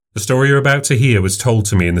The story you're about to hear was told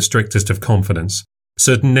to me in the strictest of confidence.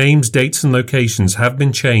 Certain names, dates and locations have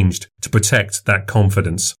been changed to protect that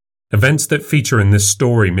confidence. Events that feature in this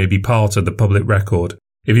story may be part of the public record.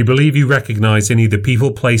 If you believe you recognise any of the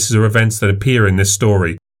people, places or events that appear in this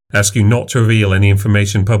story, I ask you not to reveal any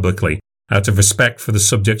information publicly, out of respect for the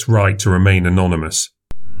subject's right to remain anonymous.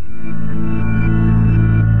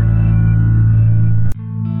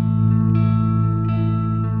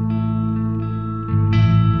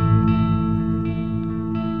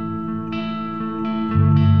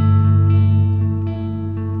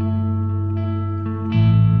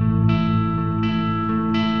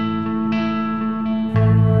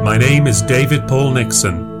 My name is David Paul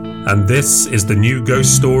Nixon, and this is the New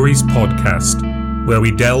Ghost Stories podcast, where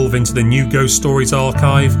we delve into the New Ghost Stories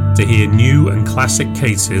archive to hear new and classic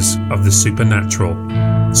cases of the supernatural.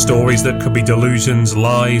 Stories that could be delusions,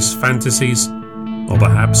 lies, fantasies, or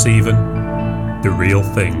perhaps even the real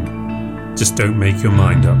thing. Just don't make your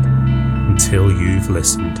mind up until you've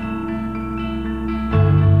listened.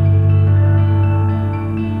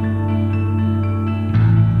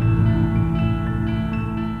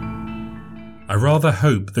 I rather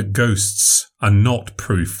hope that ghosts are not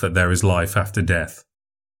proof that there is life after death.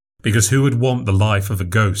 Because who would want the life of a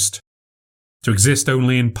ghost? To exist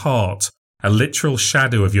only in part, a literal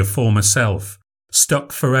shadow of your former self,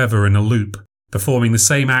 stuck forever in a loop, performing the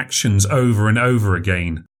same actions over and over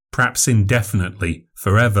again, perhaps indefinitely,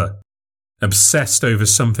 forever, obsessed over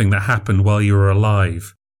something that happened while you were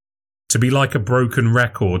alive. To be like a broken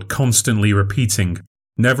record, constantly repeating,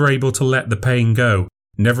 never able to let the pain go,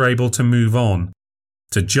 never able to move on,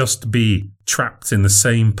 to just be trapped in the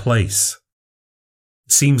same place.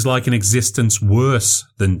 It seems like an existence worse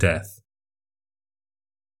than death.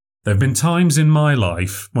 There have been times in my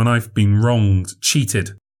life when I've been wronged,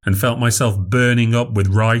 cheated, and felt myself burning up with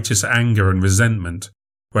righteous anger and resentment,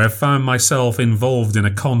 where I've found myself involved in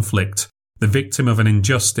a conflict, the victim of an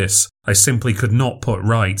injustice I simply could not put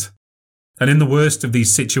right. And in the worst of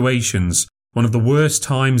these situations, one of the worst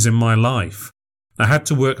times in my life, I had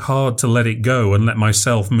to work hard to let it go and let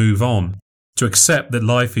myself move on, to accept that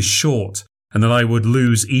life is short and that I would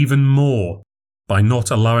lose even more by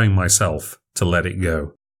not allowing myself to let it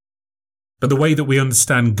go. But the way that we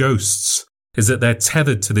understand ghosts is that they're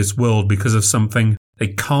tethered to this world because of something they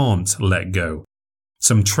can't let go.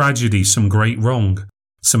 Some tragedy, some great wrong,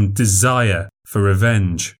 some desire for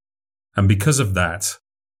revenge. And because of that,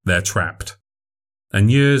 they're trapped. And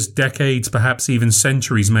years, decades, perhaps even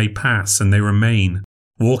centuries may pass and they remain,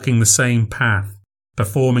 walking the same path,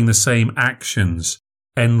 performing the same actions,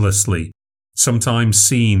 endlessly, sometimes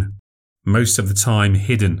seen, most of the time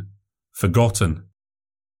hidden, forgotten.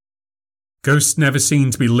 Ghosts never seem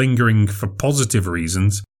to be lingering for positive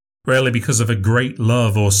reasons, rarely because of a great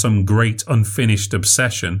love or some great unfinished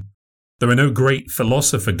obsession. There are no great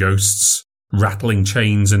philosopher ghosts, rattling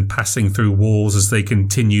chains and passing through walls as they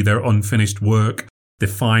continue their unfinished work,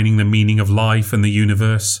 defining the meaning of life and the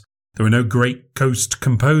universe. There are no great ghost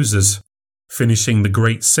composers, finishing the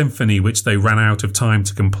great symphony which they ran out of time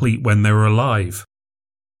to complete when they were alive.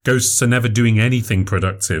 Ghosts are never doing anything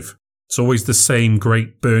productive. It's always the same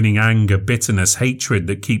great burning anger, bitterness, hatred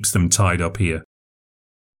that keeps them tied up here.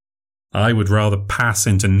 I would rather pass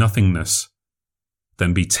into nothingness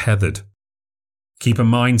than be tethered. Keep a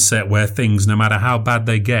mindset where things, no matter how bad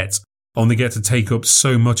they get, only get to take up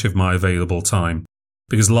so much of my available time.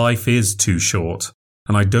 Because life is too short,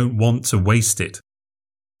 and I don't want to waste it.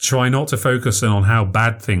 Try not to focus on how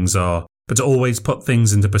bad things are, but to always put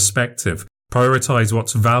things into perspective, prioritise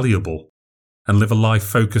what's valuable, and live a life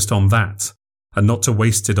focused on that, and not to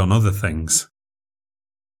waste it on other things.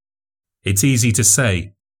 It's easy to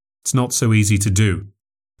say, it's not so easy to do,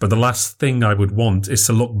 but the last thing I would want is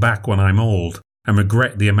to look back when I'm old and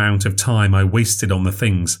regret the amount of time I wasted on the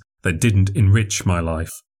things that didn't enrich my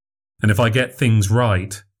life. And if I get things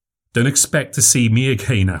right, don't expect to see me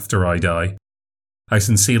again after I die. I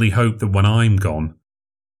sincerely hope that when I'm gone,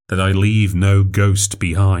 that I leave no ghost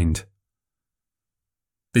behind.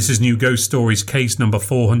 This is New Ghost Stories case number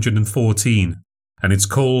 414, and it's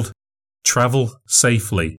called Travel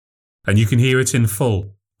Safely, and you can hear it in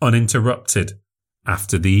full, uninterrupted,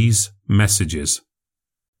 after these messages.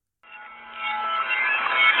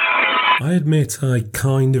 I admit I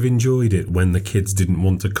kind of enjoyed it when the kids didn't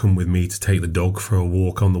want to come with me to take the dog for a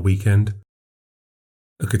walk on the weekend.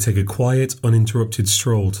 I could take a quiet, uninterrupted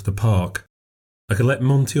stroll to the park. I could let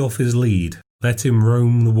Monty off his lead, let him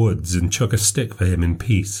roam the woods and chuck a stick for him in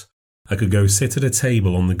peace. I could go sit at a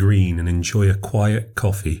table on the green and enjoy a quiet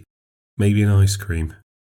coffee, maybe an ice cream.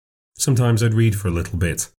 Sometimes I'd read for a little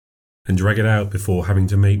bit and drag it out before having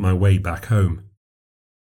to make my way back home.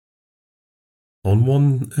 On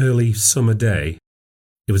one early summer day,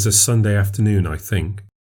 it was a Sunday afternoon, I think,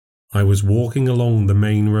 I was walking along the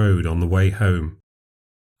main road on the way home.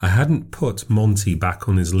 I hadn't put Monty back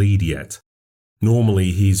on his lead yet.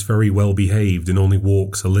 Normally he's very well behaved and only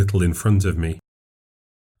walks a little in front of me.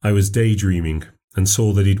 I was daydreaming and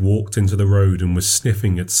saw that he'd walked into the road and was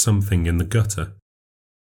sniffing at something in the gutter.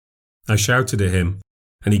 I shouted at him,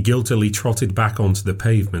 and he guiltily trotted back onto the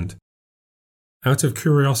pavement. Out of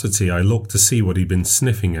curiosity, I looked to see what he'd been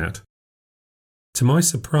sniffing at. To my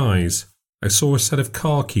surprise, I saw a set of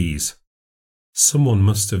car keys. Someone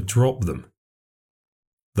must have dropped them.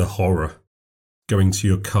 The horror. Going to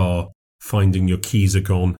your car, finding your keys are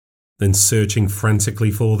gone, then searching frantically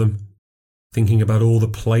for them. Thinking about all the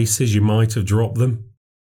places you might have dropped them.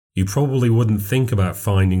 You probably wouldn't think about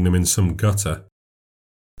finding them in some gutter.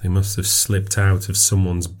 They must have slipped out of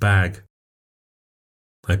someone's bag.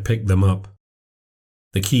 I picked them up.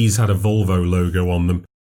 The keys had a Volvo logo on them,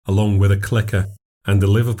 along with a clicker and the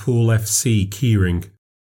Liverpool FC keyring.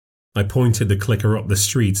 I pointed the clicker up the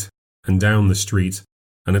street and down the street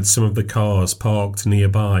and at some of the cars parked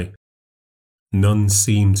nearby. None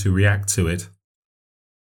seemed to react to it.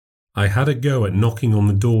 I had a go at knocking on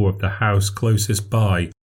the door of the house closest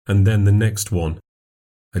by and then the next one.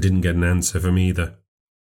 I didn't get an answer from either.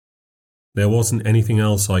 There wasn't anything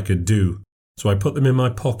else I could do, so I put them in my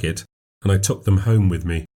pocket and I took them home with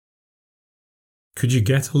me. Could you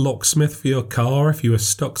get a locksmith for your car if you were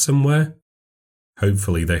stuck somewhere?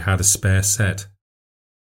 Hopefully they had a spare set.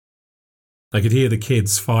 I could hear the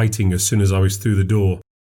kids fighting as soon as I was through the door,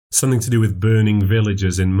 something to do with burning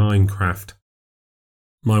villagers in Minecraft.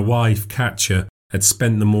 My wife, Katja, had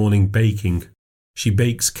spent the morning baking. She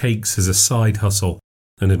bakes cakes as a side hustle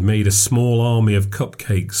and had made a small army of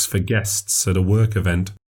cupcakes for guests at a work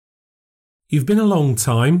event. "You've been a long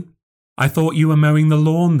time. I thought you were mowing the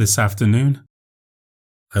lawn this afternoon."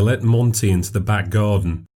 I let Monty into the back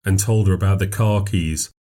garden and told her about the car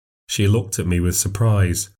keys. She looked at me with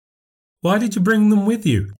surprise. "Why did you bring them with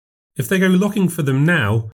you? If they go looking for them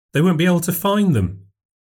now, they won't be able to find them."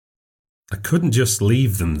 "I couldn't just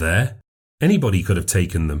leave them there. Anybody could have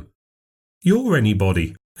taken them." "You're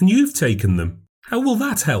anybody, and you've taken them. How will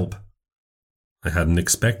that help?" I hadn't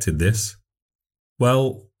expected this.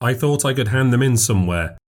 "Well, I thought I could hand them in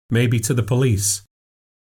somewhere, maybe to the police."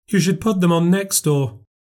 "You should put them on Nextdoor."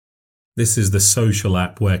 This is the social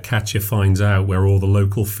app where Katja finds out where all the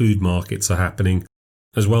local food markets are happening,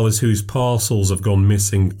 as well as whose parcels have gone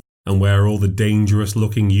missing and where all the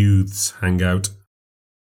dangerous-looking youths hang out.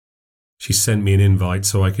 She sent me an invite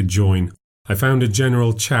so I could join. I found a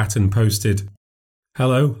general chat and posted,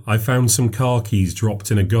 "Hello, I found some car keys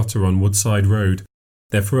dropped in a gutter on Woodside Road.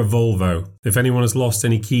 They're for a Volvo. If anyone has lost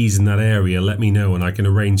any keys in that area, let me know and I can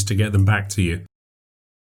arrange to get them back to you."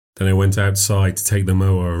 Then I went outside to take the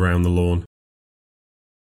mower around the lawn.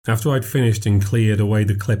 After I'd finished and cleared away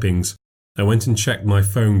the clippings, I went and checked my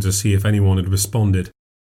phone to see if anyone had responded.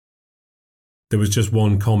 There was just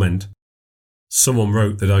one comment. Someone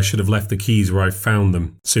wrote that I should have left the keys where I found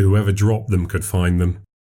them, so whoever dropped them could find them.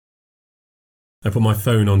 I put my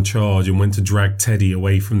phone on charge and went to drag Teddy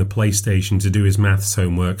away from the PlayStation to do his maths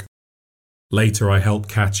homework. Later I helped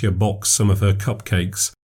Katja box some of her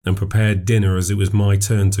cupcakes and prepared dinner as it was my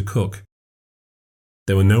turn to cook.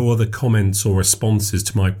 There were no other comments or responses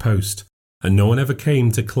to my post, and no one ever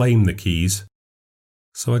came to claim the keys,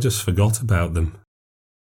 so I just forgot about them.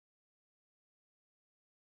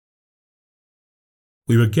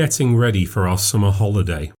 We were getting ready for our summer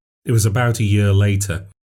holiday. It was about a year later.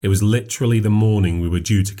 It was literally the morning we were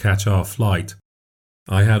due to catch our flight.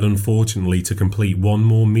 I had unfortunately to complete one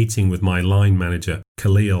more meeting with my line manager,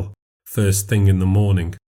 Khalil, first thing in the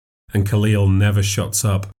morning. And Khalil never shuts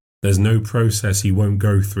up. There's no process he won't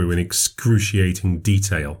go through in excruciating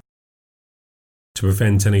detail. To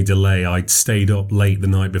prevent any delay, I'd stayed up late the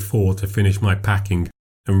night before to finish my packing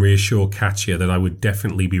and reassure Katja that I would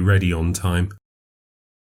definitely be ready on time.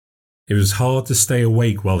 It was hard to stay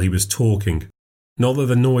awake while he was talking. Not that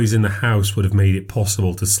the noise in the house would have made it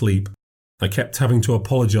possible to sleep. I kept having to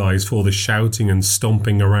apologise for the shouting and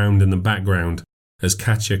stomping around in the background as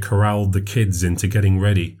Katja corralled the kids into getting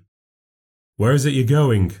ready. "Where is it you're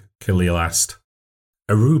going?" Khalil asked.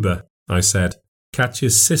 "Aruba," I said.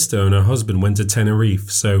 "Katja's sister and her husband went to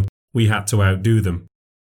Tenerife, so we had to outdo them."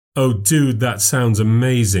 "Oh dude, that sounds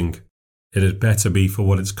amazing." "It had better be for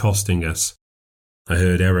what it's costing us." I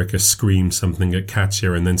heard Erica scream something at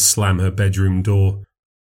Katja and then slam her bedroom door.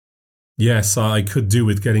 "Yes, I could do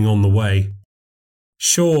with getting on the way."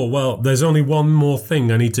 "Sure, well, there's only one more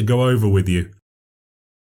thing I need to go over with you."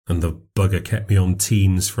 And the bugger kept me on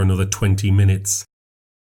Teams for another 20 minutes.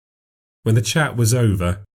 When the chat was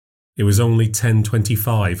over, it was only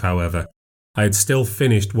 10:25, however. I had still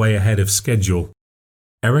finished way ahead of schedule.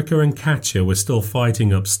 Erica and Katja were still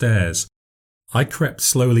fighting upstairs. I crept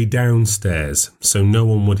slowly downstairs so no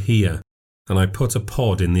one would hear, and I put a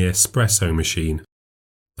pod in the espresso machine.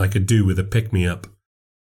 I could do with a pick-me-up.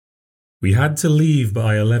 We had to leave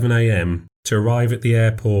by 11 a.m. to arrive at the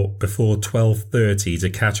airport before 12:30 to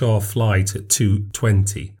catch our flight at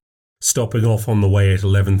 2:20, stopping off on the way at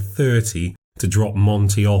 11:30 to drop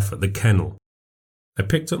Monty off at the kennel. I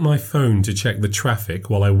picked up my phone to check the traffic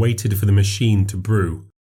while I waited for the machine to brew.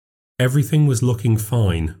 Everything was looking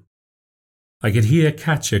fine. I could hear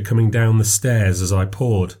Katja coming down the stairs as I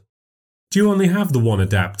poured. "Do you only have the one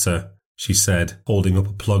adapter?" she said, holding up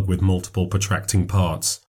a plug with multiple protracting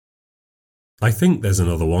parts. "I think there's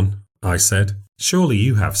another one," I said. "Surely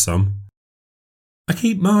you have some." "I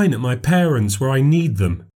keep mine at my parents' where I need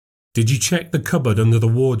them." "Did you check the cupboard under the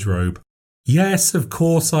wardrobe?" "Yes, of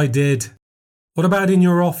course I did." "What about in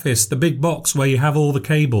your office, the big box where you have all the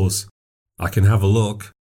cables?" "I can have a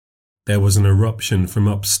look." There was an eruption from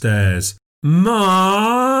upstairs.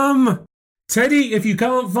 "Mom! Teddy, if you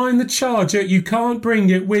can't find the charger, you can't bring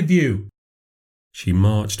it with you." She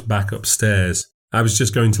marched back upstairs. I was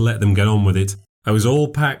just going to let them get on with it. I was all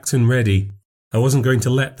packed and ready. I wasn't going to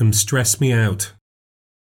let them stress me out.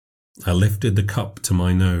 I lifted the cup to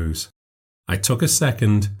my nose. I took a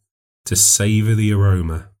second to savour the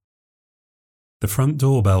aroma. The front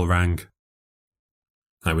doorbell rang.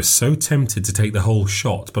 I was so tempted to take the whole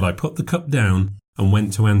shot, but I put the cup down and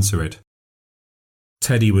went to answer it.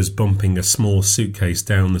 Teddy was bumping a small suitcase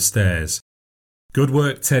down the stairs. "Good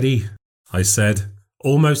work, Teddy," I said.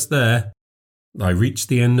 "Almost there." I reached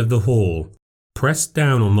the end of the hall, pressed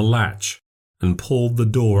down on the latch, and pulled the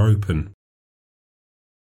door open.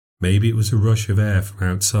 Maybe it was a rush of air from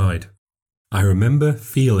outside. I remember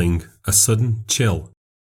feeling a sudden chill,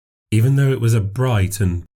 even though it was a bright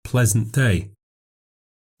and pleasant day.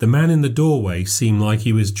 The man in the doorway seemed like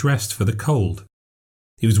he was dressed for the cold.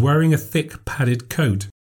 He was wearing a thick padded coat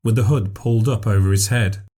with the hood pulled up over his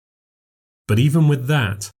head. But even with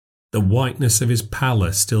that, the whiteness of his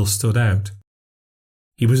pallor still stood out.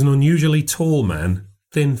 He was an unusually tall man,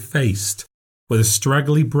 thin-faced, with a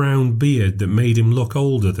straggly brown beard that made him look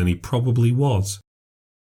older than he probably was.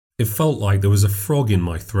 It felt like there was a frog in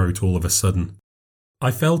my throat all of a sudden.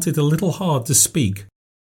 I felt it a little hard to speak.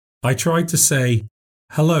 I tried to say,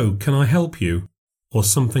 "Hello, can I help you?" or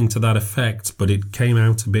something to that effect, but it came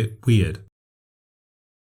out a bit weird.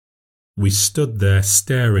 We stood there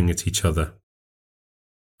staring at each other,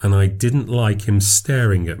 and I didn't like him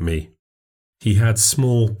staring at me. He had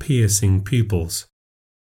small, piercing pupils.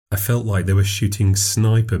 I felt like they were shooting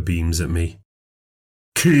sniper beams at me.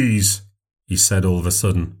 "Keys," he said all of a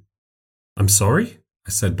sudden. "I'm sorry?"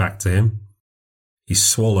 I said back to him. He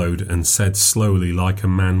swallowed and said slowly like a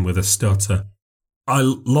man with a stutter, "I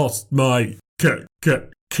lost my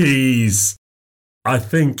keys. I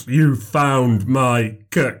think you found my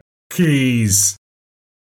keys."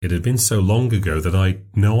 It had been so long ago that I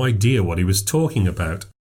had no idea what he was talking about.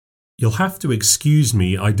 "You'll have to excuse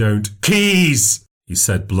me, I don't—" "Keys!" he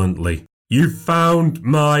said bluntly. "You found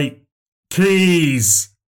my keys."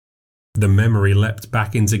 The memory leapt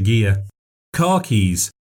back into gear. "Car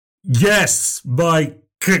keys." "Yes, my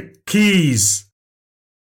keys."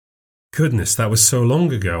 "Goodness, that was so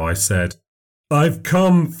long ago," I said. "I've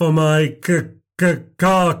come for my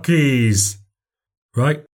car keys."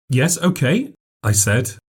 "Right, yes, okay," I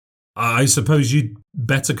said. "I suppose you'd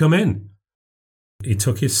better come in." He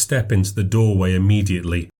took his step into the doorway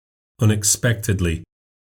immediately, unexpectedly.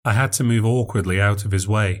 I had to move awkwardly out of his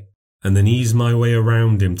way, and then ease my way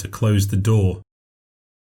around him to close the door.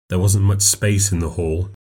 There wasn't much space in the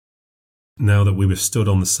hall. Now that we were stood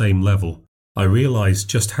on the same level, I realised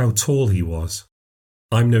just how tall he was.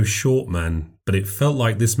 I'm no short man, but it felt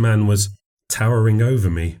like this man was towering over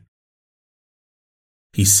me.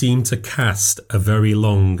 He seemed to cast a very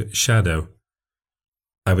long shadow.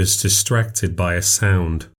 I was distracted by a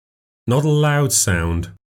sound. Not a loud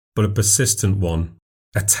sound, but a persistent one,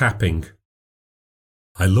 a tapping.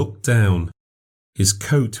 I looked down. His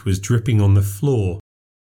coat was dripping on the floor.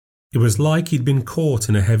 It was like he'd been caught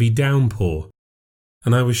in a heavy downpour,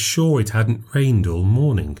 and I was sure it hadn't rained all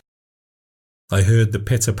morning. I heard the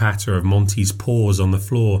pitter-patter of Monty's paws on the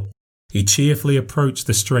floor. He cheerfully approached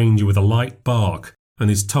the stranger with a light bark and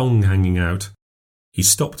his tongue hanging out. He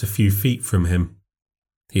stopped a few feet from him.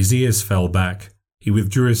 His ears fell back. He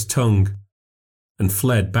withdrew his tongue and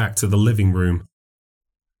fled back to the living room.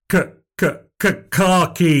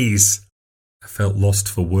 Car keys! I felt lost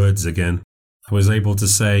for words again. I was able to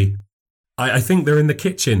say, I think they're in the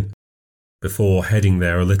kitchen. before heading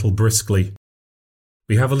there a little briskly.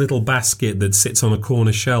 We have a little basket that sits on a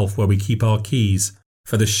corner shelf where we keep our keys,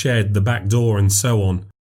 for the shed, the back door and so on.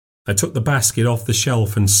 I took the basket off the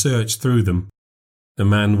shelf and searched through them. The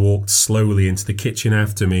man walked slowly into the kitchen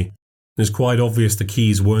after me. It was quite obvious the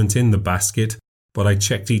keys weren't in the basket, but I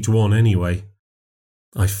checked each one anyway.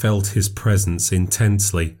 I felt his presence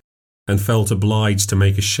intensely and felt obliged to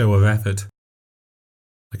make a show of effort.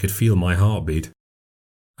 I could feel my heartbeat.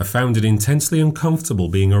 I found it intensely uncomfortable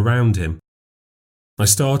being around him. I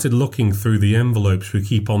started looking through the envelopes we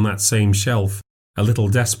keep on that same shelf, a little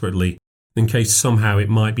desperately, in case somehow it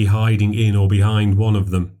might be hiding in or behind one of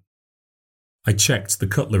them. I checked the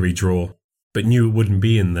cutlery drawer, but knew it wouldn't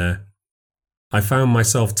be in there. I found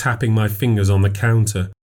myself tapping my fingers on the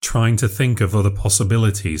counter, trying to think of other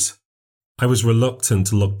possibilities. I was reluctant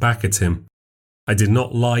to look back at him. I did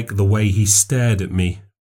not like the way he stared at me.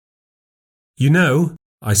 "You know,"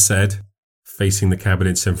 I said, facing the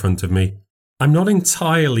cabinets in front of me, "I'm not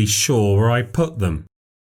entirely sure where I put them."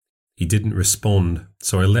 He didn't respond,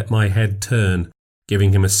 so I let my head turn,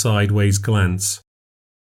 giving him a sideways glance.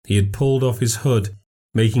 He had pulled off his hood,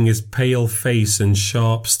 making his pale face and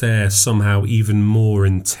sharp stare somehow even more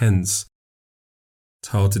intense. It's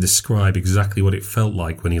hard to describe exactly what it felt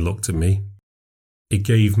like when he looked at me. It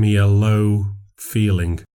gave me a low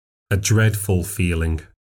feeling, a dreadful feeling.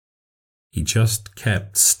 He just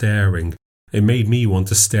kept staring. It made me want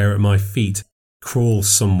to stare at my feet, crawl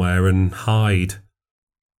somewhere and hide.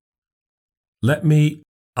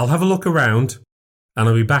 I'll have a look around, and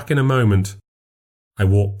I'll be back in a moment." I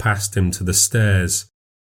walked past him to the stairs.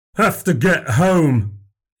 "Have to get home,"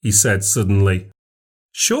 he said suddenly.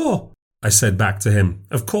 "Sure," I said back to him.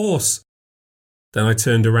 "Of course." Then I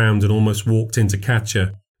turned around and almost walked into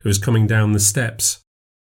Katja, who was coming down the steps.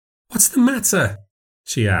 "What's the matter?"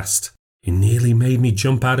 she asked. "You nearly made me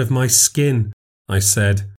jump out of my skin," I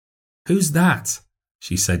said. "Who's that?"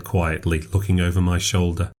 she said quietly, looking over my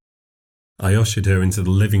shoulder. I ushered her into the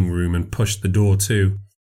living room and pushed the door to.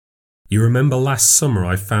 "You remember last summer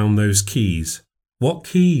I found those keys?" "What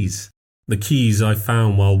keys?" "The keys I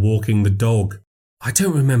found while walking the dog." "I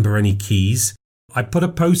don't remember any keys. I put a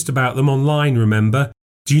post about them online, remember?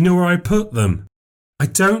 Do you know where I put them?" "I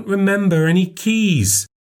don't remember any keys.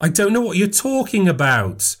 I don't know what you're talking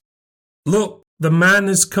about." "Look, the man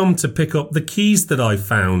has come to pick up the keys that I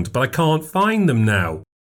found, but I can't find them now.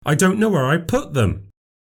 I don't know where I put them."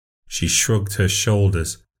 She shrugged her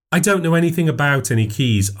shoulders. "I don't know anything about any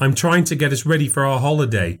keys. I'm trying to get us ready for our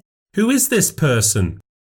holiday. Who is this person?"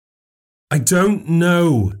 "I don't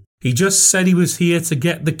know. He just said he was here to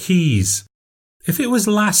get the keys. If it was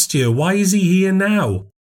last year, why is he here now?"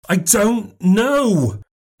 "I don't know.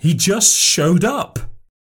 He just showed up."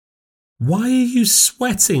 "Why are you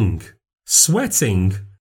sweating?" "Sweating?"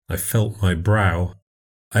 I felt my brow.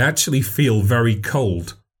 "I actually feel very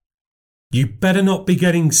cold." "You better not be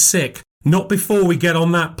getting sick, not before we get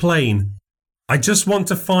on that plane. I just want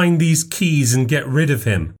to find these keys and get rid of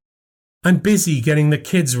him." "I'm busy getting the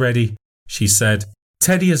kids ready," she said.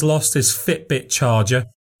 "Teddy has lost his Fitbit charger,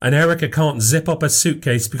 and Erica can't zip up her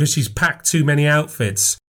suitcase because she's packed too many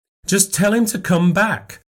outfits. Just tell him to come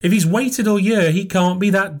back. If he's waited all year, he can't be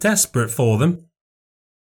that desperate for them."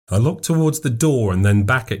 I looked towards the door and then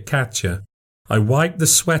back at Katja. I wiped the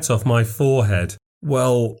sweat off my forehead.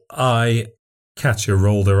 Katja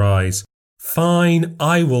rolled her eyes. "Fine,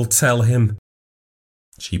 I will tell him."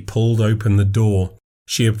 She pulled open the door.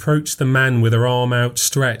 She approached the man with her arm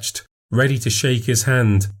outstretched, ready to shake his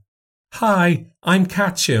hand. "Hi, I'm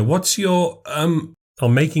Katja. What's your,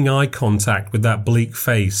 On making eye contact with that bleak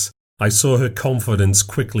face, I saw her confidence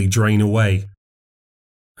quickly drain away.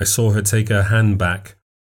 I saw her take her hand back.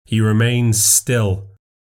 He remained still.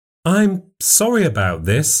 "I'm sorry about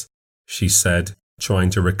this," she said, trying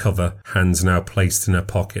to recover, hands now placed in her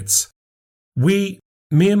pockets. Me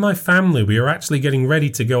and my family, we are actually getting ready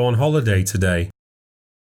to go on holiday today."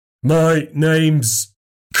 "My name's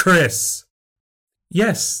Chris."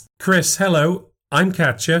 "Yes, Chris, hello. I'm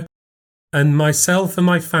Katja. And myself and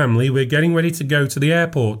my family, we're getting ready to go to the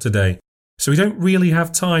airport today, so we don't really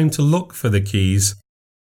have time to look for the keys."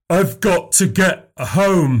 "I've got to get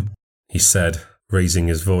home," he said, raising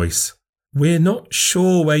his voice. "We're not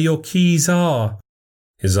sure where your keys are."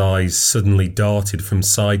 His eyes suddenly darted from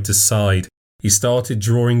side to side. He started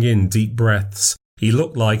drawing in deep breaths. He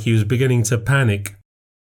looked like he was beginning to panic.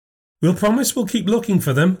 "We'll promise we'll keep looking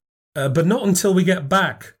for them, but not until we get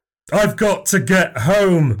back." "I've got to get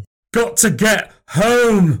home! Got to get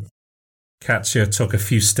home!" Katja took a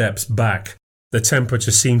few steps back. The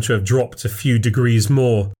temperature seemed to have dropped a few degrees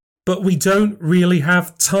more. "But we don't really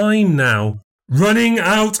have time now. Running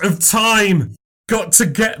out of time! Got to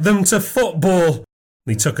get them to football!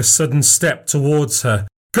 He took a sudden step towards her.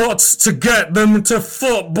 Got to get them to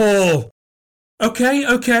football!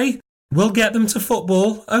 Okay. We'll get them to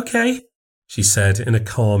football, okay, she said in a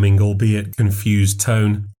calming, albeit confused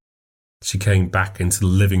tone. She came back into the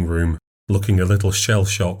living room, looking a little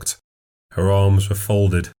shell-shocked. Her arms were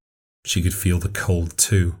folded. She could feel the cold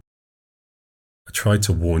too. I tried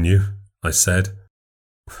to warn you, I said.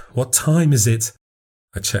 What time is it?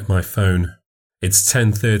 I checked my phone. It's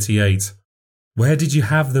 10:38. Where did you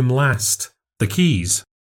have them last? The keys?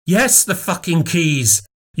 Yes, the fucking keys!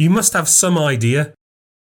 You must have some idea.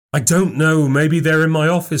 I don't know, maybe they're in my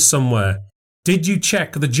office somewhere. Did you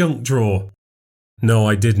check the junk drawer? No,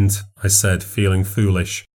 I didn't, I said, feeling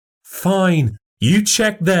foolish. Fine, you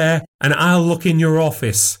check there and I'll look in your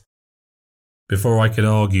office. Before I could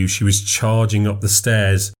argue, she was charging up the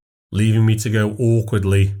stairs, leaving me to go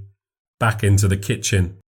awkwardly back into the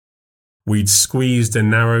kitchen. We'd squeezed a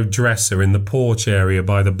narrow dresser in the porch area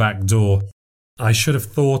by the back door. I should have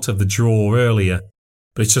thought of the drawer earlier,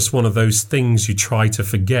 but it's just one of those things you try to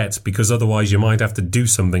forget because otherwise you might have to do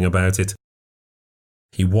something about it.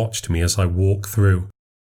 He watched me as I walked through.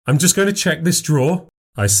 I'm just going to check this drawer,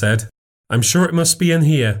 I said. I'm sure it must be in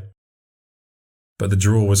here. But the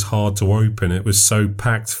drawer was hard to open. It was so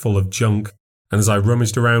packed full of junk, and as I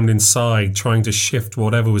rummaged around inside trying to shift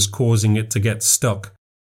whatever was causing it to get stuck,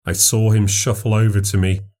 I saw him shuffle over to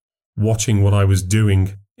me, watching what I was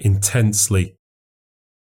doing intensely.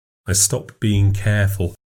 I stopped being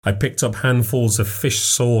careful. I picked up handfuls of fish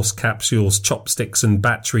sauce capsules, chopsticks and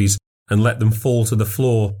batteries and let them fall to the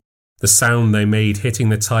floor. The sound they made hitting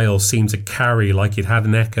the tile seemed to carry like it had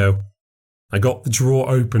an echo. I got the drawer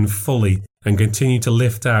open fully and continued to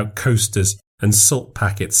lift out coasters and salt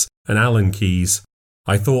packets and Allen keys.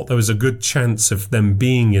 I thought there was a good chance of them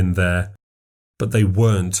being in there, but they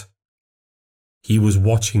weren't. He was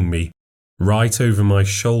watching me, right over my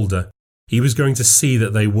shoulder. He was going to see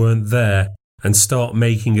that they weren't there and start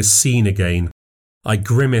making a scene again. I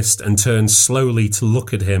grimaced and turned slowly to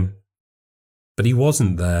look at him. But he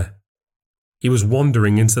wasn't there. He was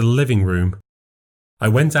wandering into the living room. I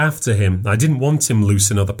went after him. I didn't want him loose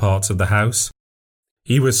in other parts of the house.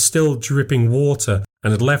 He was still dripping water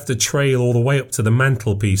and had left a trail all the way up to the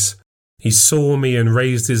mantelpiece. He saw me and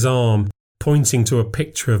raised his arm, pointing to a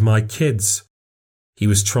picture of my kids. He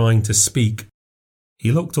was trying to speak.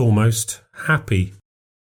 He looked almost happy.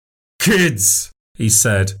 Kids, he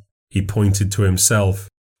said. He pointed to himself.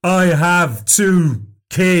 I have 2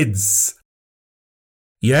 kids.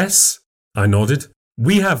 Yes, I nodded.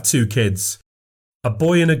 We have 2 kids. A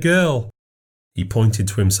boy and a girl. He pointed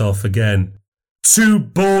to himself again. 2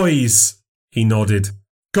 boys, he nodded.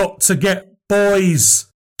 Got to get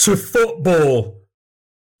boys to football.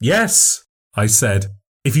 Yes, I said.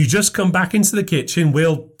 If you just come back into the kitchen,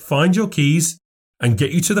 we'll find your keys and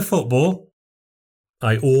get you to the football.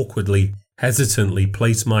 I awkwardly, hesitantly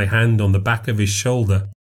placed my hand on the back of his shoulder.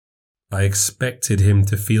 I expected him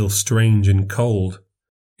to feel strange and cold.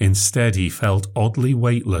 Instead, he felt oddly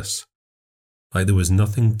weightless, like there was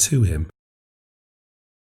nothing to him.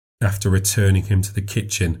 After returning him to the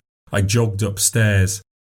kitchen, I jogged upstairs.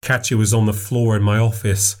 Katya was on the floor in my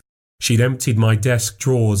office. She'd emptied my desk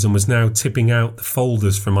drawers and was now tipping out the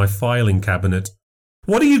folders from my filing cabinet.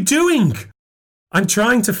 What are you doing? I'm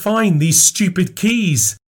trying to find these stupid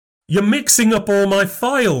keys. You're mixing up all my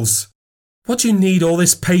files. What do you need all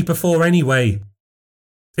this paper for anyway?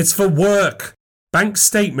 It's for work. Bank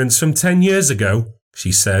statements from 10 years ago,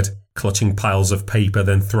 she said, clutching piles of paper,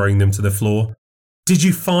 then throwing them to the floor. Did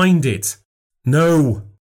you find it? No,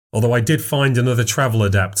 although I did find another travel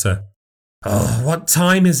adapter. Oh, what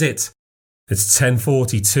time is it? It's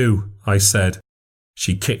 10:42, I said.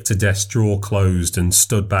 She kicked a desk drawer closed and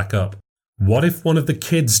stood back up. What if one of the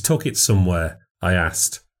kids took it somewhere? I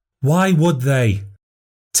asked. Why would they?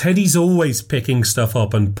 Teddy's always picking stuff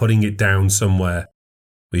up and putting it down somewhere.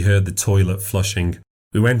 We heard the toilet flushing.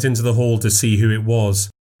 We went into the hall to see who it was.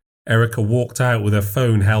 Erica walked out with her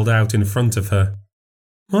phone held out in front of her.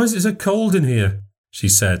 Why is it so cold in here? She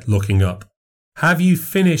said, looking up. Have you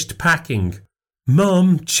finished packing?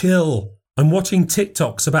 Mum, chill. I'm watching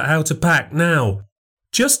TikToks about how to pack now.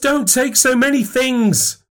 Just don't take so many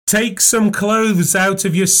things. Take some clothes out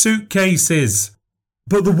of your suitcases.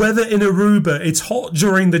 But the weather in Aruba, it's hot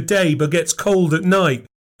during the day but gets cold at night.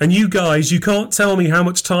 And you guys, you can't tell me how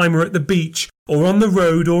much time we're at the beach or on the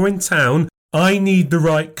road or in town. I need the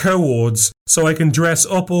right coords so I can dress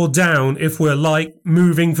up or down if we're like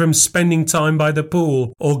moving from spending time by the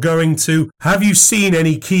pool or going to, have you seen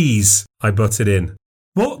any keys? I butted in.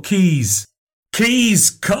 What keys? Keys,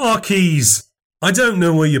 car keys. I don't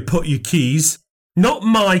know where you put your keys. Not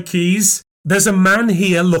my keys. There's a man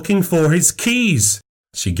here looking for his keys.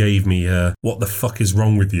 She gave me her, what the fuck is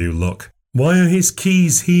wrong with you look. Why are his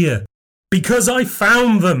keys here? Because I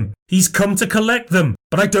found them. He's come to collect them,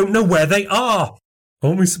 but I don't know where they are.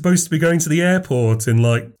 Aren't we supposed to be going to the airport in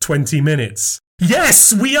like 20 minutes?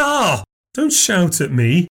 Yes, we are! Don't shout at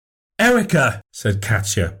me. Erica, said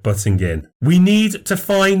Katya, butting in. We need to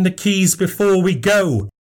find the keys before we go.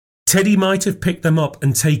 Teddy might have picked them up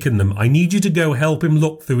and taken them. I need you to go help him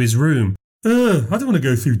look through his room. I don't want to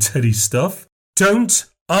go through Teddy's stuff. Don't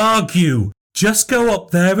argue. Just go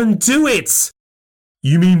up there and do it.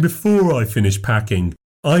 You mean before I finish packing?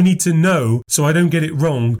 I need to know so I don't get it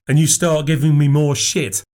wrong and you start giving me more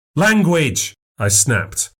shit. Language, I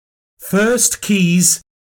snapped. First keys.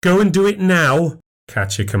 Go and do it now,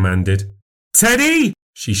 Katya commanded. Teddy,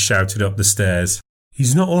 she shouted up the stairs.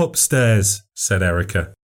 He's not upstairs, said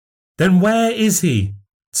Erica. Then where is he?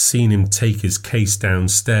 I'd seen him take his case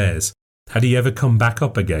downstairs. Had he ever come back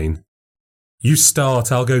up again? You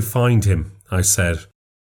start, I'll go find him, I said.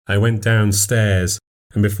 I went downstairs,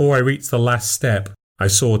 and before I reached the last step, I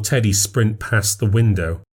saw Teddy sprint past the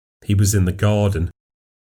window. He was in the garden.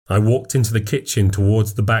 I walked into the kitchen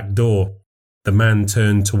towards the back door. The man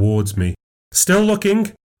turned towards me. Still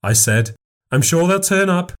looking, I said. I'm sure they'll turn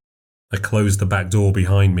up. I closed the back door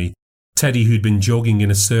behind me. Teddy, who'd been jogging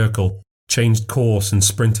in a circle, changed course and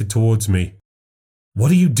sprinted towards me.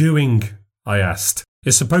 What are you doing? I asked.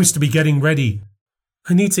 You're supposed to be getting ready.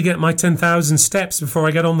 I need to get my 10,000 steps before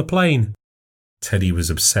I get on the plane. Teddy was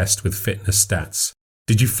obsessed with fitness stats.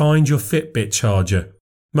 Did you find your Fitbit charger?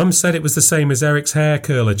 Mum said it was the same as Eric's hair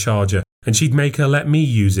curler charger, and she'd make her let me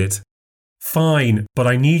use it. Fine, but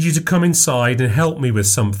I need you to come inside and help me with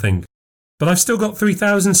something. But I've still got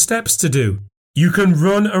 3,000 steps to do. You can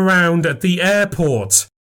run around at the airport.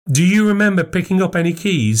 Do you remember picking up any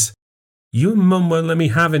keys? You and Mum won't let me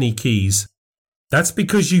have any keys. That's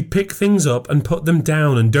because you pick things up and put them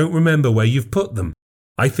down and don't remember where you've put them.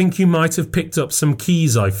 I think you might have picked up some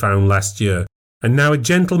keys I found last year, and now a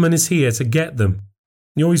gentleman is here to get them.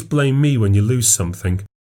 You always blame me when you lose something.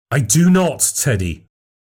 I do not, Teddy.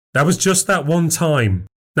 That was just that one time.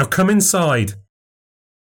 Now come inside.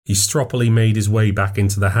 He stroppily made his way back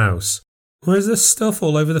into the house. Where's the stuff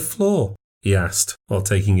all over the floor? He asked while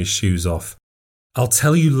taking his shoes off. I'll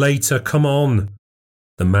tell you later, come on.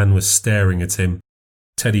 The man was staring at him.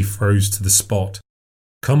 Teddy froze to the spot.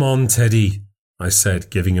 Come on, Teddy, I said,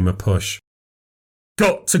 giving him a push.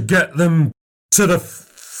 Got to get them to the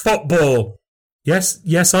football.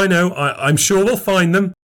 Yes, I know. I'm sure we'll find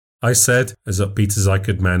them, I said, as upbeat as I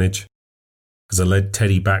could manage. As I led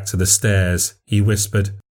Teddy back to the stairs, he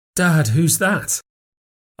whispered, Dad, who's that?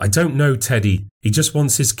 I don't know, Teddy. He just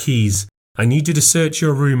wants his keys. I need you to search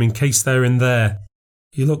your room in case they're in there.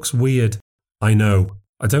 He looks weird. I know.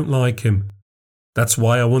 I don't like him. That's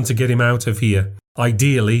why I want to get him out of here.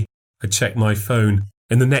 Ideally, I checked my phone,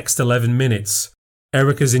 in the next 11 minutes.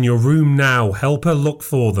 Erica's in your room now. Help her look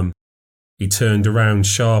for them. He turned around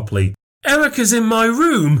sharply. Erica's in my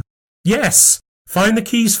room? Yes. Find the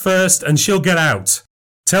keys first and she'll get out.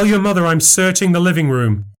 Tell your mother I'm searching the living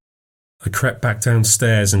room. I crept back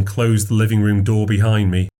downstairs and closed the living room door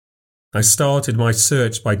behind me. I started my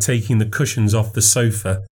search by taking the cushions off the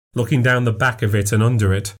sofa, looking down the back of it and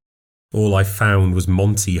under it. All I found was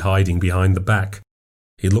Monty hiding behind the back.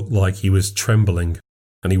 He looked like he was trembling,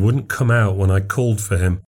 and he wouldn't come out when I called for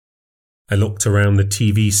him. I looked around the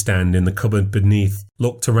TV stand in the cupboard beneath,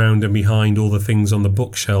 looked around and behind all the things on the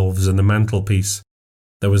bookshelves and the mantelpiece.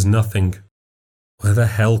 There was nothing. Where the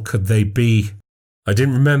hell could they be? I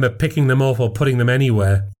didn't remember picking them up or putting them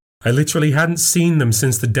anywhere. I literally hadn't seen them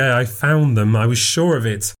since the day I found them, I was sure of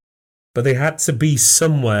it. But they had to be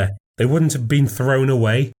somewhere. They wouldn't have been thrown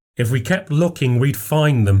away. If we kept looking, we'd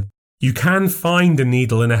find them. You can find a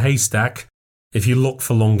needle in a haystack, if you look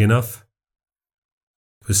for long enough.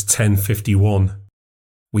 It was 10:51.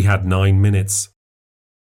 We had 9 minutes.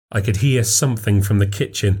 I could hear something from the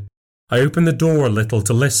kitchen. I opened the door a little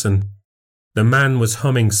to listen. The man was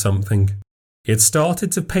humming something. He had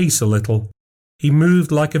started to pace a little. He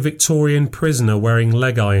moved like a Victorian prisoner wearing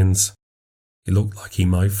leg irons. He looked like he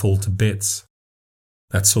might fall to bits.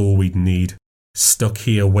 That's all we'd need, stuck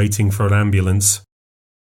here waiting for an ambulance.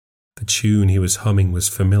 The tune he was humming was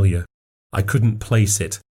familiar. I couldn't place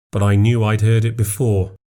it, but I knew I'd heard it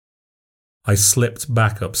before. I slipped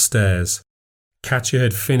back upstairs. Katya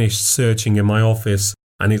had finished searching in my office,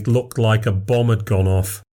 and it looked like a bomb had gone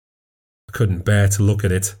off. I couldn't bear to look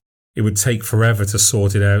at it. It would take forever to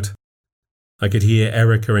sort it out. I could hear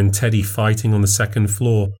Erica and Teddy fighting on the second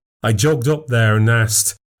floor. I jogged up there and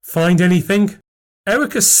asked, Find anything?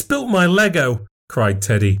 Erica spilt my Lego, cried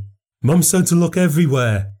Teddy. Mum said to look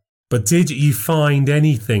everywhere. But did you find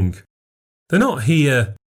anything? They're not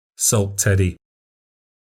here, sulked Teddy.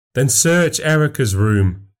 Then search Erica's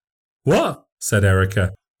room. What? Said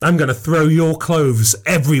Erica. I'm going to throw your clothes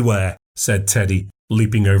everywhere, said Teddy,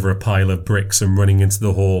 leaping over a pile of bricks and running into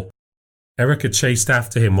the hall. Erica chased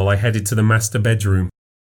after him while I headed to the master bedroom.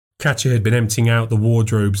 Katya had been emptying out the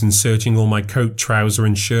wardrobes and searching all my coat, trouser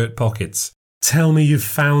and shirt pockets. Tell me you've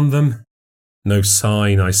found them. No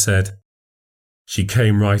sign, I said. She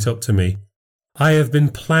came right up to me. I have been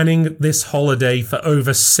planning this holiday for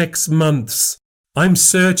over 6 months. I'm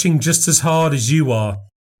searching just as hard as you are.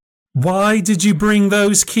 Why did you bring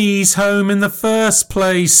those keys home in the first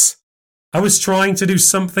place? I was trying to do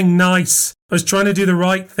something nice. I was trying to do the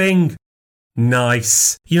right thing.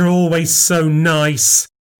 Nice. You're always so nice.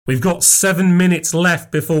 We've got 7 minutes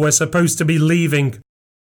left before we're supposed to be leaving.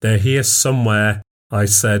 They're here somewhere, I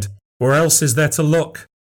said. Where else is there to look?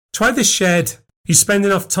 Try the shed. You spend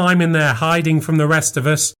enough time in there hiding from the rest of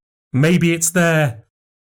us. Maybe it's there.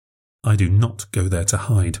 I do not go there to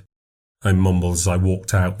hide, I mumbled as I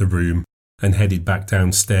walked out the room and headed back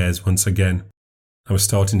downstairs once again. I was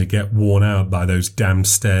starting to get worn out by those damn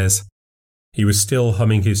stairs. He was still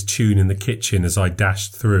humming his tune in the kitchen as I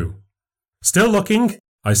dashed through. Still looking,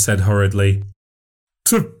 I said hurriedly.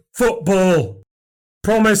 To football.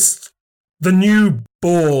 Promised the new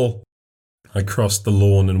ball. I crossed the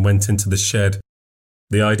lawn and went into the shed.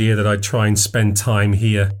 The idea that I'd try and spend time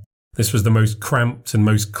here. This was the most cramped and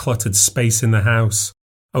most cluttered space in the house.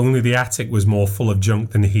 Only the attic was more full of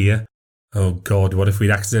junk than here. Oh God, what if we'd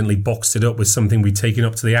accidentally boxed it up with something we'd taken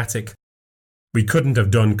up to the attic? We couldn't have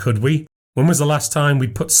done, could we? When was the last time we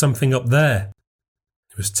put something up there?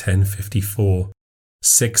 It was 10:54.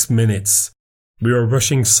 6 minutes. We were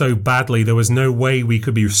rushing so badly there was no way we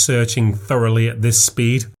could be searching thoroughly at this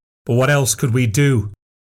speed. But what else could we do?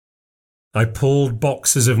 I pulled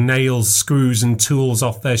boxes of nails, screws and tools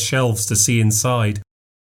off their shelves to see inside.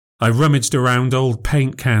 I rummaged around old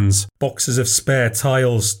paint cans, boxes of spare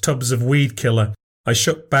tiles, tubs of weed killer. I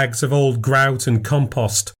shook bags of old grout and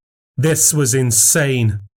compost. This was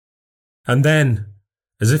insane. And then,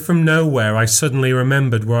 as if from nowhere, I suddenly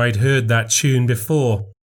remembered where I'd heard that tune before.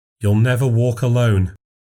 You'll Never Walk Alone.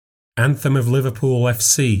 Anthem of Liverpool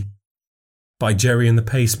FC. By Jerry and the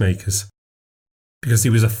Pacemakers. Because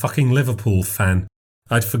he was a fucking Liverpool fan.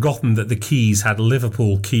 I'd forgotten that the keys had a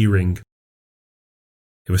Liverpool keyring.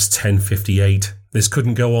 It was 10:58. This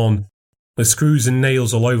couldn't go on. With screws and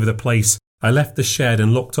nails all over the place, I left the shed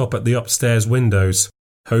and looked up at the upstairs windows,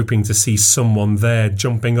 hoping to see someone there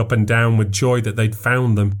jumping up and down with joy that they'd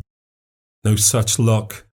found them. No such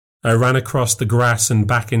luck. I ran across the grass and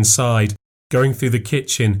back inside, going through the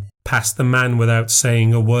kitchen, past the man without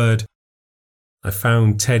saying a word. I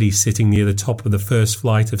found Teddy sitting near the top of the first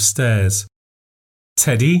flight of stairs.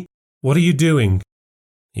 Teddy, what are you doing?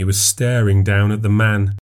 He was staring down at the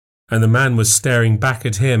man, and the man was staring back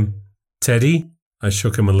at him. Teddy? I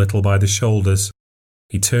shook him a little by the shoulders.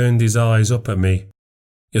 He turned his eyes up at me.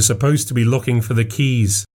 You're supposed to be looking for the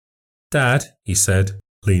keys. Dad, he said,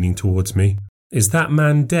 leaning towards me, is that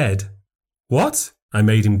man dead? What? I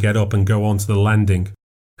made him get up and go onto the landing.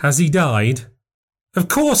 Has he died? Of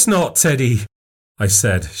course not, Teddy, I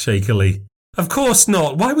said shakily. Of course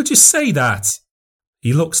not. Why would you say that?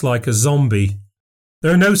 He looks like a zombie.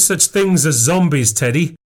 There are no such things as zombies,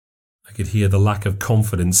 Teddy. I could hear the lack of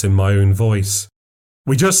confidence in my own voice.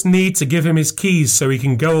 We just need to give him his keys so he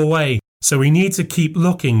can go away, so we need to keep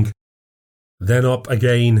looking. Then up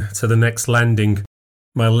again to the next landing.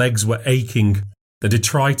 My legs were aching. The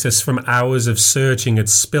detritus from hours of searching had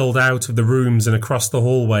spilled out of the rooms and across the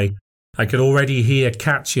hallway. I could already hear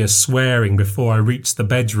Katya swearing before I reached the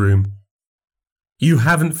bedroom. You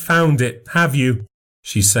haven't found it, have you?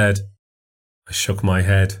 She said. I shook my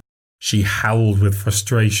head. She howled with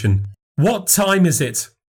frustration. What time is it?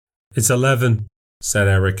 It's 11, said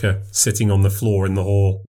Erica, sitting on the floor in the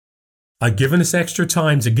hall. I've given us extra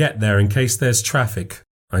time to get there in case there's traffic,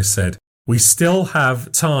 I said. We still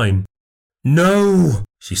have time. No,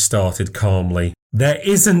 she started calmly. There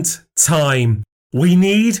isn't time. We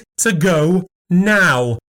need to go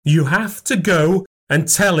now. You have to go and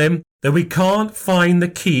tell him that we can't find the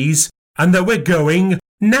keys and that we're going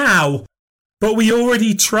now. But we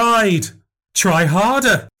already tried. Try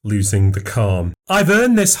harder, losing the calm. I've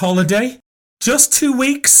earned this holiday. Just 2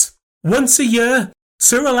 weeks, once a year,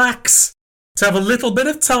 to relax, to have a little bit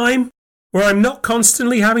of time where I'm not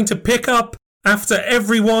constantly having to pick up after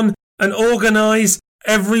everyone and organise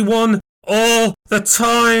everyone all the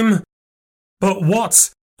time. But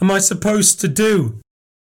what am I supposed to do?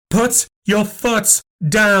 Put your foot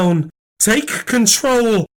down. Take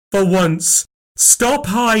control for once. Stop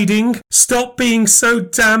hiding. Stop being so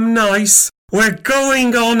damn nice. We're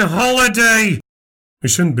going on holiday. We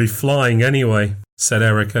shouldn't be flying anyway, said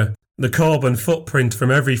Erica. The carbon footprint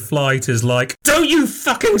from every flight is like, don't you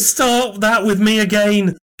fucking start that with me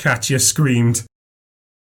again, Katya screamed.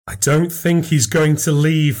 I don't think he's going to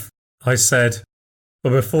leave, I said. But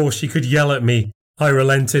before she could yell at me, I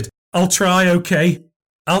relented. I'll try, okay?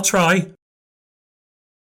 I'll try.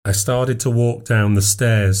 I started to walk down the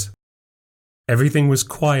stairs. Everything was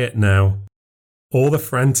quiet now. All the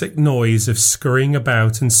frantic noise of scurrying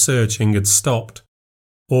about and searching had stopped.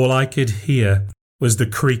 All I could hear was the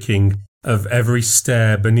creaking of every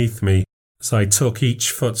stair beneath me as I took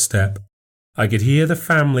each footstep. I could hear the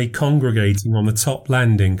family congregating on the top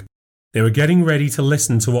landing. They were getting ready to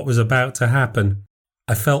listen to what was about to happen.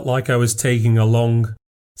 I felt like I was taking a long,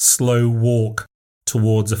 slow walk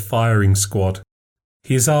towards a firing squad.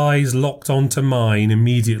 His eyes locked onto mine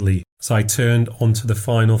immediately as I turned onto the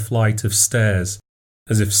final flight of stairs,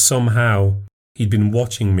 as if somehow he'd been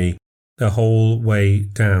watching me the whole way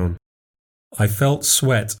down. I felt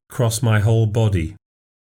sweat cross my whole body.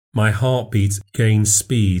 My heartbeat gained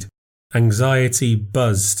speed. Anxiety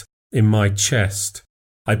buzzed in my chest.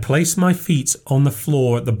 I placed my feet on the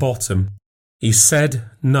floor at the bottom. He said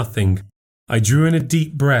nothing. I drew in a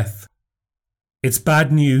deep breath. It's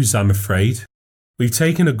bad news, I'm afraid. We've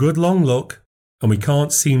taken a good long look, and we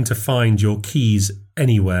can't seem to find your keys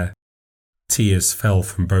anywhere. Tears fell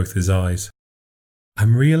from both his eyes.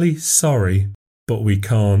 I'm really sorry, but we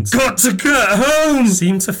can't. Got to get home!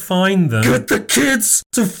 Seem to find them. Get the kids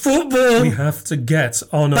to football! We have to get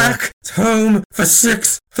on back home for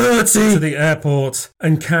 6:30 to the airport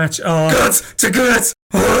and catch our... Got to get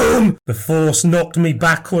home! The force knocked me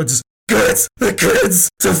backwards. Get the kids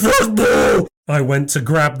to football! I went to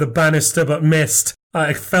grab the banister but missed.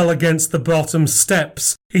 I fell against the bottom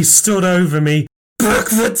steps. He stood over me. Back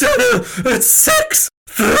for dinner at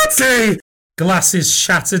 6:30! Glasses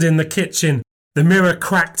shattered in the kitchen. The mirror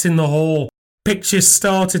cracked in the hall. Pictures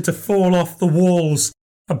started to fall off the walls.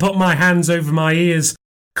 I put my hands over my ears,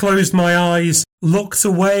 closed my eyes, looked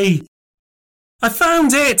away. I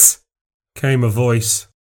found it! Came a voice.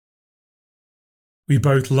 We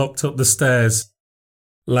both looked up the stairs.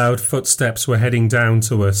 Loud footsteps were heading down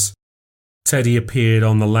to us. Teddy appeared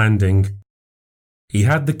on the landing. He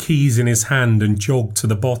had the keys in his hand and jogged to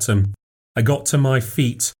the bottom. I got to my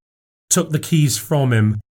feet, took the keys from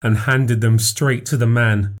him and handed them straight to the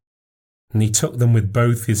man. And he took them with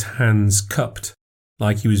both his hands cupped,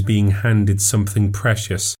 like he was being handed something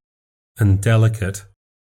precious and delicate.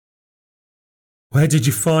 Where did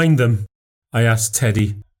you find them? I asked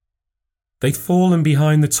Teddy. They'd fallen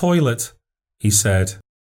behind the toilet, he said.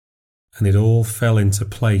 And it all fell into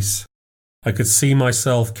place. I could see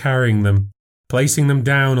myself carrying them, placing them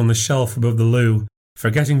down on the shelf above the loo,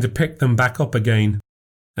 forgetting to pick them back up again,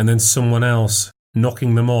 and then someone else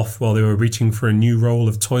knocking them off while they were reaching for a new roll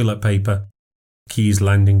of toilet paper, keys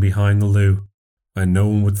landing behind the loo, where no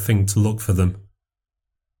one would think to look for them.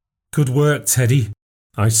 Good work, Teddy,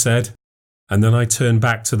 I said, and then I turned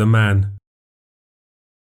back to the man,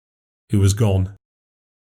 who was gone.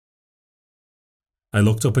 I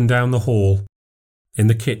looked up and down the hall, in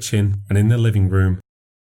the kitchen and in the living room.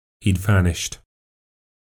 He'd vanished.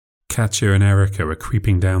 Katya and Erica were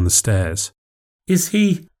creeping down the stairs. Is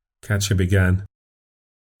he? Katya began.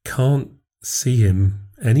 Can't see him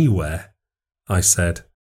anywhere, I said.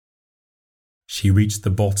 She reached the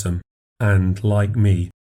bottom and, like me,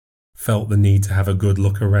 felt the need to have a good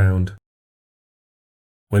look around.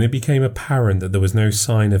 When it became apparent that there was no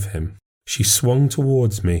sign of him, she swung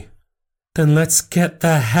towards me. Then let's get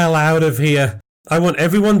the hell out of here. I want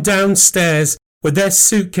everyone downstairs with their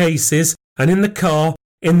suitcases and in the car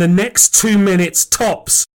in the next 2 minutes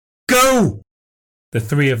tops. Go! The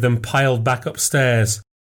three of them piled back upstairs.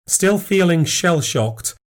 Still feeling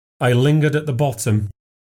shell-shocked, I lingered at the bottom.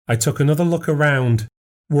 I took another look around,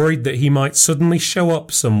 worried that he might suddenly show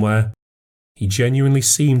up somewhere. He genuinely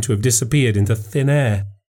seemed to have disappeared into thin air.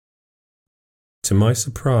 To my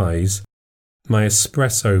surprise, my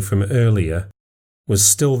espresso from earlier was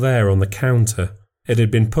still there on the counter. It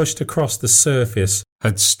had been pushed across the surface,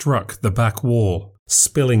 had struck the back wall,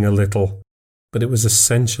 spilling a little, but it was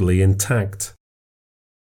essentially intact.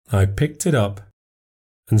 I picked it up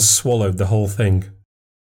and swallowed the whole thing.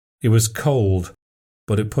 It was cold,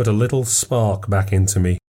 but it put a little spark back into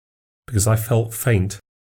me, because I felt faint.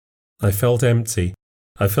 I felt empty.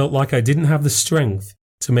 I felt like I didn't have the strength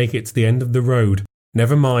to make it to the end of the road,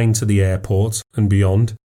 never mind to the airport and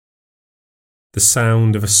beyond. The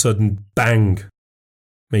sound of a sudden bang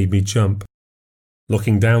made me jump.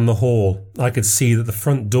 Looking down the hall, I could see that the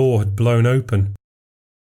front door had blown open.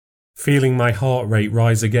 Feeling my heart rate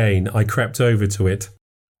rise again, I crept over to it.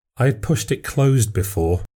 I had pushed it closed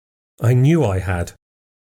before. I knew I had.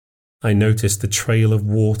 I noticed the trail of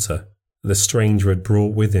water the stranger had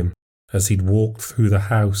brought with him as he'd walked through the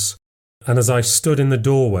house, and as I stood in the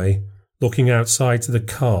doorway, looking outside to the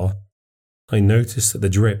car, I noticed that the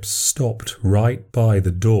drips stopped right by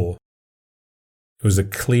the door. It was a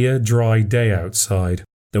clear, dry day outside.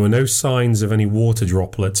 There were no signs of any water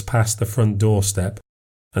droplets past the front doorstep,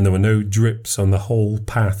 and there were no drips on the whole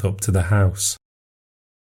path up to the house.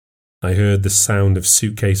 I heard the sound of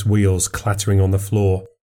suitcase wheels clattering on the floor.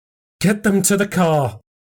 "Get them to the car!"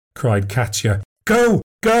 cried Katya. "Go!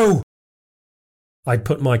 Go!" I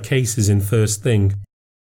put my cases in first thing.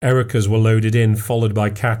 Erica's were loaded in, followed by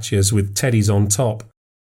Katya's with Teddy's on top.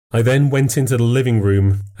 I then went into the living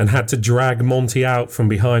room and had to drag Monty out from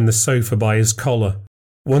behind the sofa by his collar.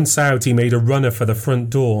 Once out, he made a runner for the front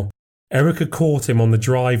door. Erica caught him on the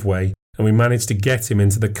driveway, and we managed to get him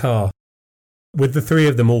into the car. With the three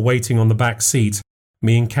of them all waiting on the back seat,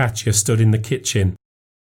 me and Katya stood in the kitchen.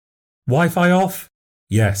 "Wi-Fi off?"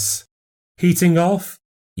 "Yes." "Heating off?"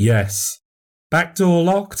 "Yes." "Back door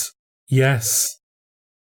locked?" "Yes."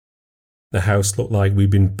 The house looked like we'd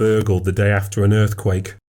been burgled the day after an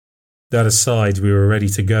earthquake. That aside, we were ready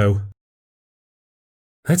to go.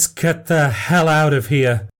 "Let's get the hell out of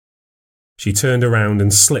here." She turned around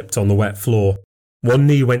and slipped on the wet floor. One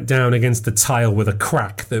knee went down against the tile with a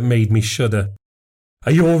crack that made me shudder.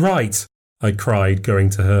 "Are you all right?" I cried, going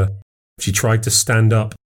to her. She tried to stand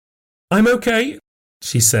up. "I'm okay,"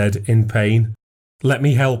 she said in pain. "Let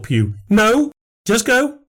me help you." "No, just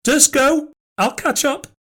go, just go. I'll catch up."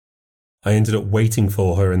 I ended up waiting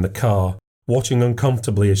for her in the car, watching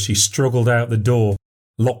uncomfortably as she struggled out the door,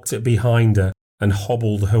 locked it behind her, and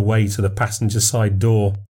hobbled her way to the passenger side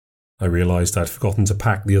door. I realised I'd forgotten to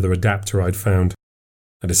pack the other adapter I'd found.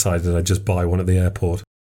 I decided I'd just buy one at the airport.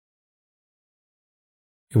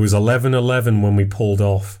 It was 11:11 when we pulled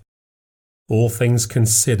off. All things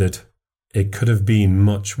considered, it could have been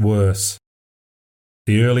much worse.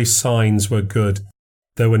 The early signs were good.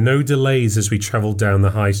 There were no delays as we travelled down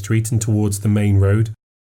the high street and towards the main road.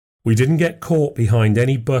 We didn't get caught behind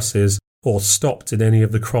any buses or stopped at any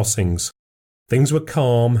of the crossings. Things were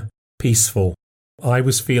calm, peaceful. I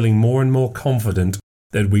was feeling more and more confident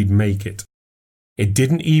that we'd make it. It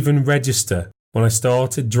didn't even register when I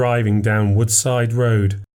started driving down Woodside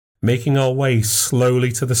Road, making our way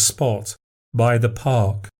slowly to the spot by the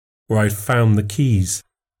park where I'd found the keys.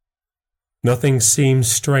 Nothing seemed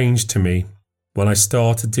strange to me when I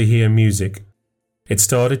started to hear music. It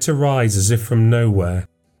started to rise as if from nowhere.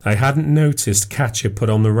 I hadn't noticed Katya put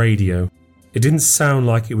on the radio. It didn't sound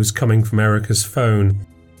like it was coming from Erica's phone.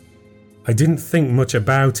 I didn't think much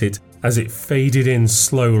about it as it faded in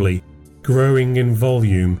slowly, growing in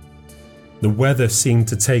volume. The weather seemed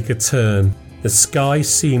to take a turn. The sky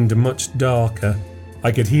seemed much darker.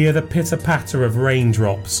 I could hear the pitter-patter of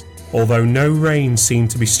raindrops, although no rain seemed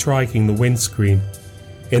to be striking the windscreen.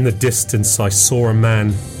 In the distance I saw a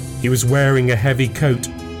man. He was wearing a heavy coat.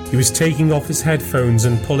 He was taking off his headphones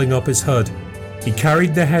and pulling up his hood. He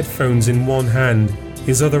carried the headphones in one hand.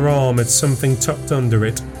 His other arm had something tucked under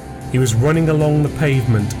it. He was running along the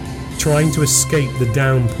pavement, trying to escape the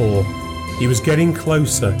downpour. He was getting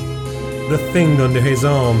closer. The thing under his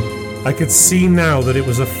arm, I could see now that it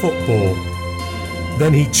was a football.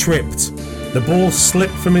 Then he tripped. The ball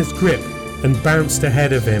slipped from his grip and bounced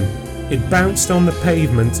ahead of him. It bounced on the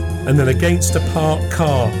pavement and then against a parked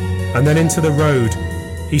car and then into the road.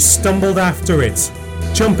 He stumbled after it,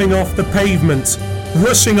 jumping off the pavement,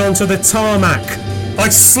 rushing onto the tarmac. I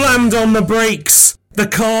slammed on the brakes. The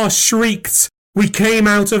car shrieked. We came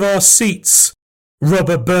out of our seats.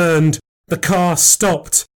 Rubber burned. The car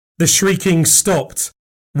stopped. The shrieking stopped.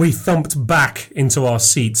 We thumped back into our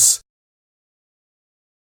seats.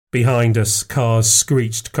 Behind us, cars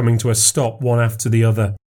screeched, coming to a stop one after the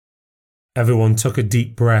other. Everyone took a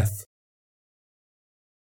deep breath.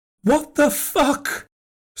 "What the fuck?"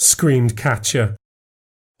 screamed Katya.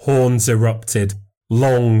 Horns erupted,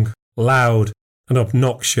 long, loud, and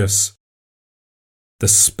obnoxious. The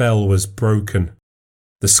spell was broken.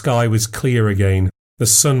 The sky was clear again. The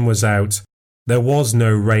sun was out. There was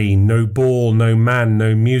no rain, no ball, no man,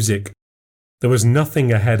 no music. There was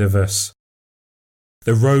nothing ahead of us.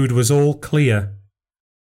 The road was all clear.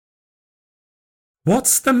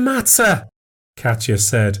 "What's the matter?" Katya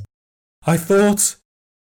said. I thought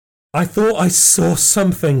I saw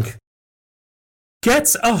something."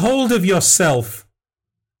 "Get a hold of yourself.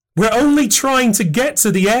 We're only trying to get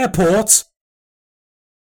to the airport."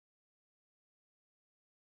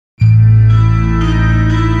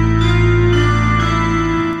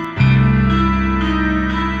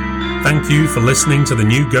 you for listening to the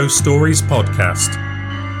New Ghost Stories podcast.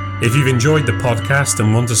 If you've enjoyed the podcast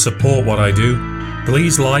and want to support what I do,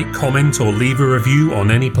 please like, comment, or leave a review on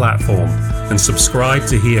any platform, and subscribe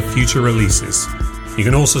to hear future releases. You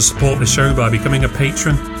can also support the show by becoming a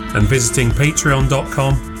patron and visiting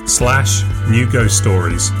patreon.com/New Ghost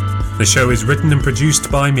Stories. The show is written and produced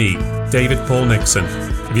by me, David Paul Nixon.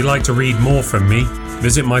 If you'd like to read more from me,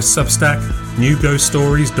 visit my Substack,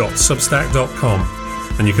 newghoststories.substack.com.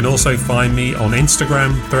 And you can also find me on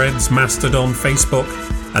Instagram, Threads, Mastodon, Facebook,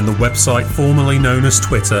 and the website formerly known as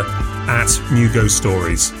Twitter,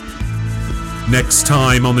 @NewGhostStories. Next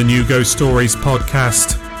time on the New Ghost Stories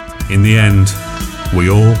podcast, in the end, we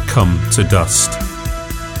all come to dust.